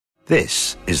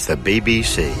This is the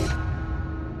BBC.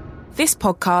 This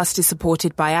podcast is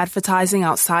supported by advertising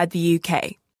outside the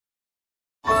UK.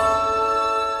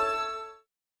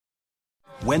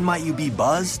 When might you be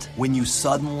buzzed? When you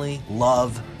suddenly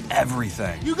love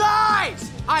everything. You guys!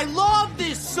 I love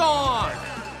this song!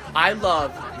 I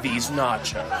love these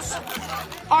nachos.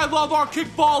 I love our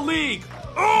kickball league!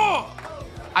 Ugh!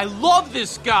 I love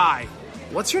this guy!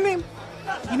 What's your name?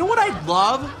 You know what I'd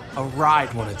love? A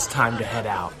ride when it's time to head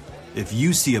out. If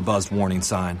you see a buzzed warning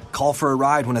sign, call for a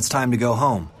ride when it's time to go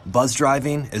home. Buzz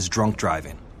driving is drunk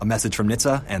driving. A message from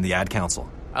NHTSA and the Ad Council.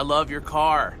 I love your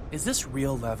car. Is this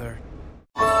real leather?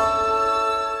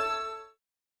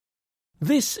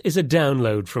 This is a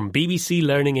download from BBC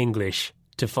Learning English.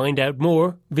 To find out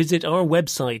more, visit our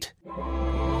website.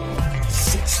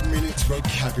 6 Minute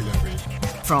Vocabulary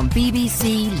from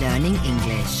BBC Learning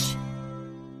English.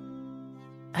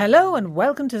 Hello and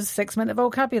welcome to 6 Minute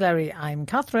Vocabulary. I'm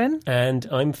Catherine. And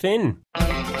I'm Finn.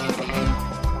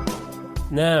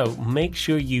 Now, make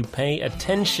sure you pay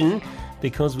attention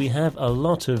because we have a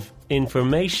lot of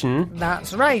information.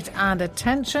 That's right, and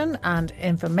attention and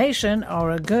information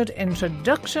are a good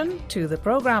introduction to the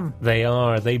programme. They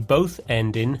are. They both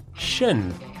end in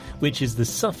tion, which is the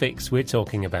suffix we're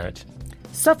talking about.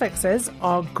 Suffixes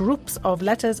are groups of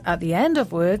letters at the end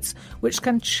of words which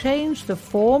can change the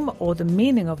form or the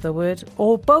meaning of the word,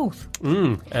 or both.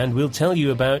 And we'll tell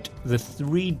you about the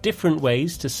 3 different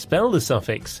ways to spell the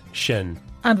suffix tion.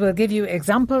 And we'll give you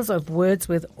examples of words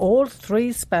with all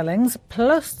 3 spellings,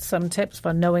 plus some tips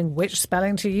for knowing which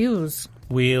spelling to use.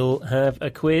 We'll have a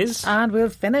quiz. And we'll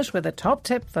finish with a top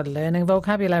tip for learning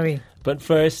vocabulary. But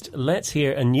first, let's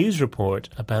hear a news report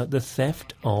about the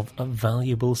theft of a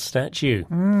valuable statue.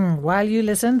 While you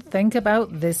listen, think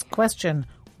about this question.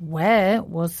 Where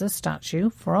was the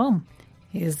statue from?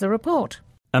 Here's the report.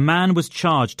 A man was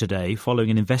charged today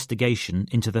following an investigation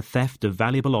into the theft of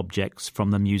valuable objects from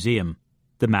the museum.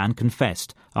 The man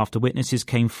confessed after witnesses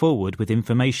came forward with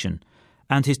information,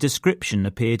 and his description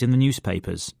appeared in the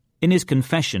newspapers. In his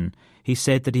confession, he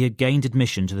said that he had gained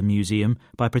admission to the museum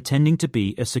by pretending to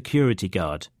be a security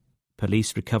guard.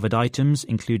 Police recovered items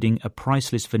including a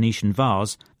priceless Venetian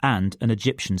vase and an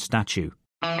Egyptian statue.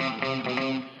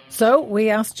 So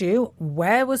we asked you,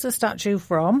 where was the statue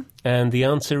from? And the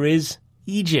answer is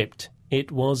Egypt.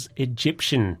 It was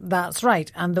Egyptian. That's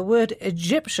right, and the word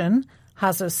Egyptian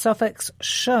has a suffix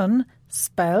shun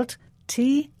spelt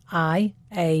tian.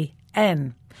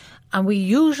 And we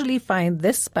usually find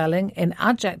this spelling in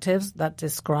adjectives that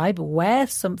describe where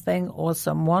something or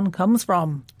someone comes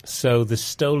from. So the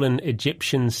stolen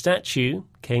Egyptian statue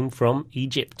came from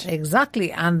Egypt.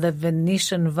 Exactly, and the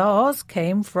Venetian vase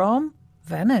came from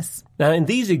Venice. Now, in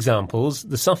these examples,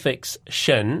 the suffix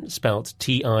tion, spelt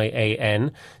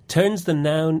tian, turns the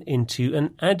noun into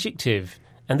an adjective.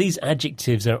 And these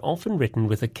adjectives are often written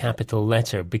with a capital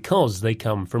letter because they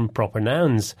come from proper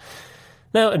nouns.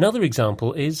 Now, another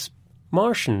example is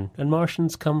Martian, and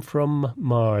Martians come from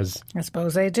Mars. I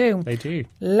suppose they do. They do.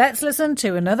 Let's listen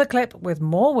to another clip with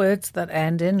more words that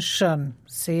end in shun.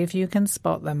 See if you can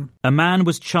spot them. A man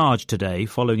was charged today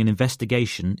following an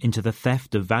investigation into the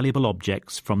theft of valuable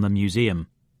objects from the museum.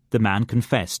 The man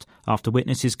confessed after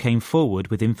witnesses came forward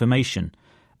with information,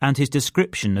 and his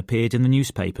description appeared in the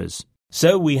newspapers.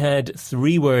 So we had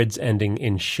 3 words ending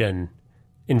in shun: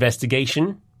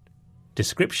 investigation,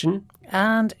 description,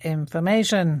 and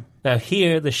information. Now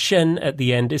here, the shun at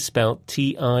the end is spelt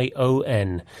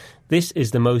tion. This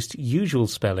is the most usual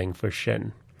spelling for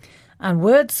shun. And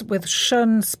words with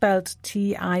shun spelt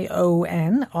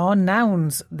tion are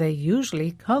nouns. They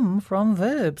usually come from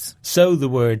verbs. So the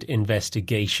word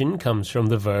investigation comes from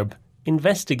the verb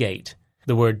investigate.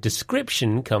 The word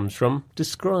description comes from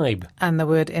describe. And the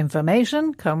word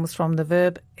information comes from the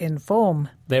verb inform.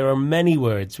 There are many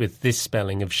words with this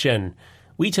spelling of shun.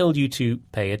 We told you to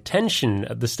pay attention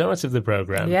at the start of the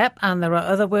programme. Yep, and there are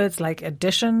other words like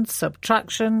addition,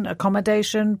 subtraction,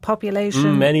 accommodation,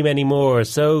 population. Many, many more.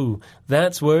 So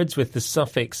that's words with the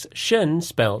suffix shun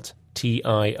spelt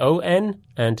tion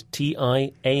and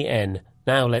tian.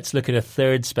 Now let's look at a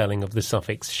third spelling of the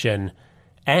suffix shun.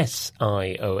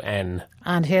 sion.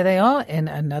 And here they are in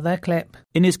another clip.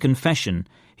 In his confession,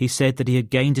 he said that he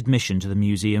had gained admission to the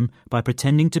museum by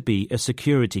pretending to be a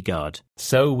security guard.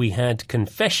 So we had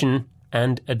confession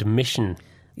and admission.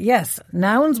 Yes,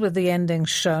 nouns with the ending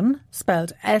shun,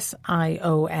 spelt sion,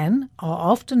 are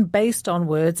often based on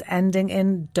words ending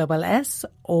in double S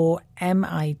or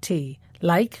mit,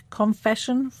 like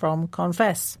confession from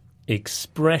confess,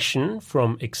 expression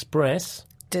from express,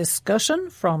 discussion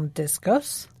from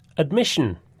discuss,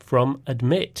 admission from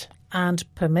admit, and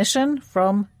permission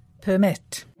from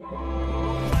permit.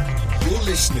 You're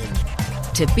listening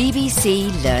to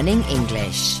BBC Learning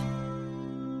English.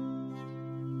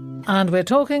 And we're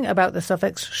talking about the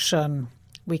suffix tion.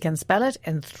 We can spell it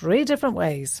in 3 different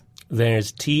ways.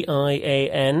 There's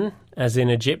tian, as in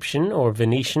Egyptian or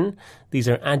Venetian. These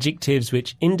are adjectives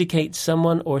which indicate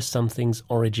someone or something's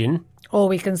origin. Or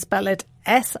we can spell it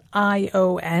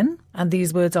sion, and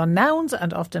these words are nouns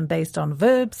and often based on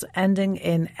verbs ending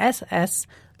in ss,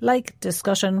 like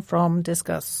discussion from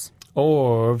discuss.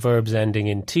 Or verbs ending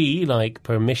in t, like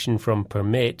permission from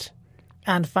permit.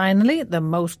 And finally, the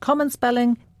most common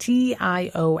spelling,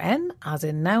 tion, as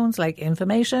in nouns like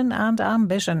information and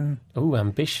ambition. Oh,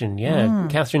 ambition, yeah.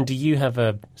 Catherine, do you have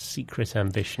a secret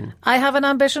ambition? I have an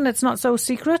ambition. It's not so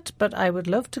secret, but I would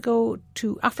love to go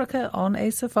to Africa on a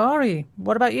safari.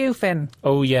 What about you, Finn?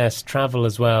 Oh, yes, travel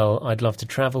as well. I'd love to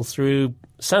travel through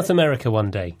South America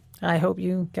one day. I hope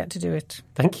you get to do it.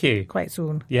 Thank you. Quite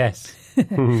soon. Yes.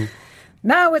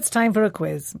 Now it's time for a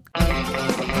quiz.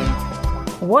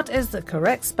 What is the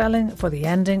correct spelling for the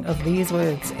ending of these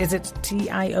words? Is it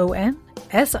tion,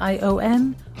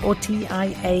 sion, or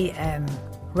tian?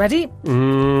 Ready?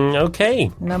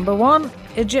 Okay. Number 1,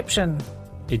 Egyptian.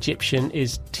 Egyptian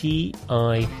is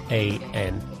tian.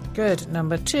 Good.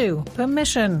 Number 2,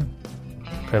 permission.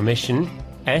 Permission,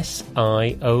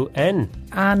 sion.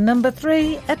 And number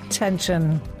 3,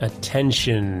 attention.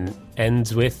 Attention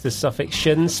ends with the suffix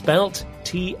tion, spelt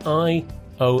tion.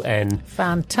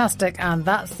 Fantastic, and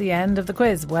that's the end of the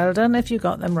quiz. Well done if you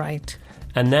got them right.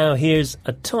 And now here's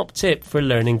a top tip for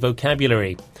learning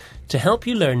vocabulary. To help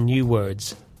you learn new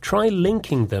words, try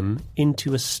linking them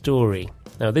into a story.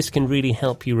 Now, this can really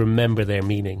help you remember their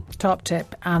meaning. Top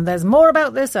tip. And there's more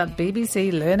about this at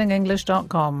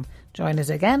bbclearningenglish.com. Join us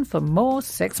again for more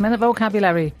 6-minute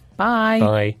vocabulary. Bye.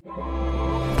 Bye.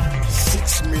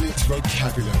 6 minutes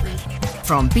vocabulary.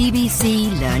 From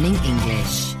BBC Learning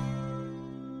English.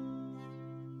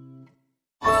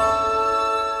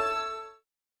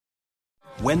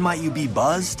 When might you be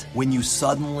buzzed? When you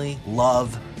suddenly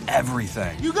love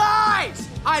everything. You guys!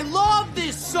 I love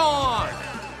this song!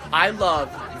 I love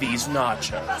these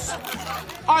nachos.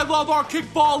 I love our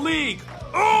kickball league!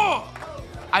 Ugh!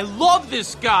 I love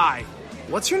this guy!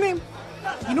 What's your name?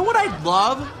 You know what I'd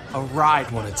love? A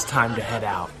ride when it's time to head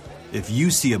out. If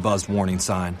you see a buzzed warning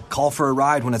sign, call for a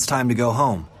ride when it's time to go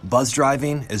home. Buzz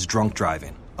driving is drunk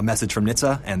driving. A message from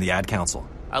NHTSA and the Ad Council.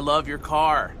 I love your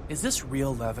car. Is this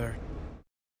real leather?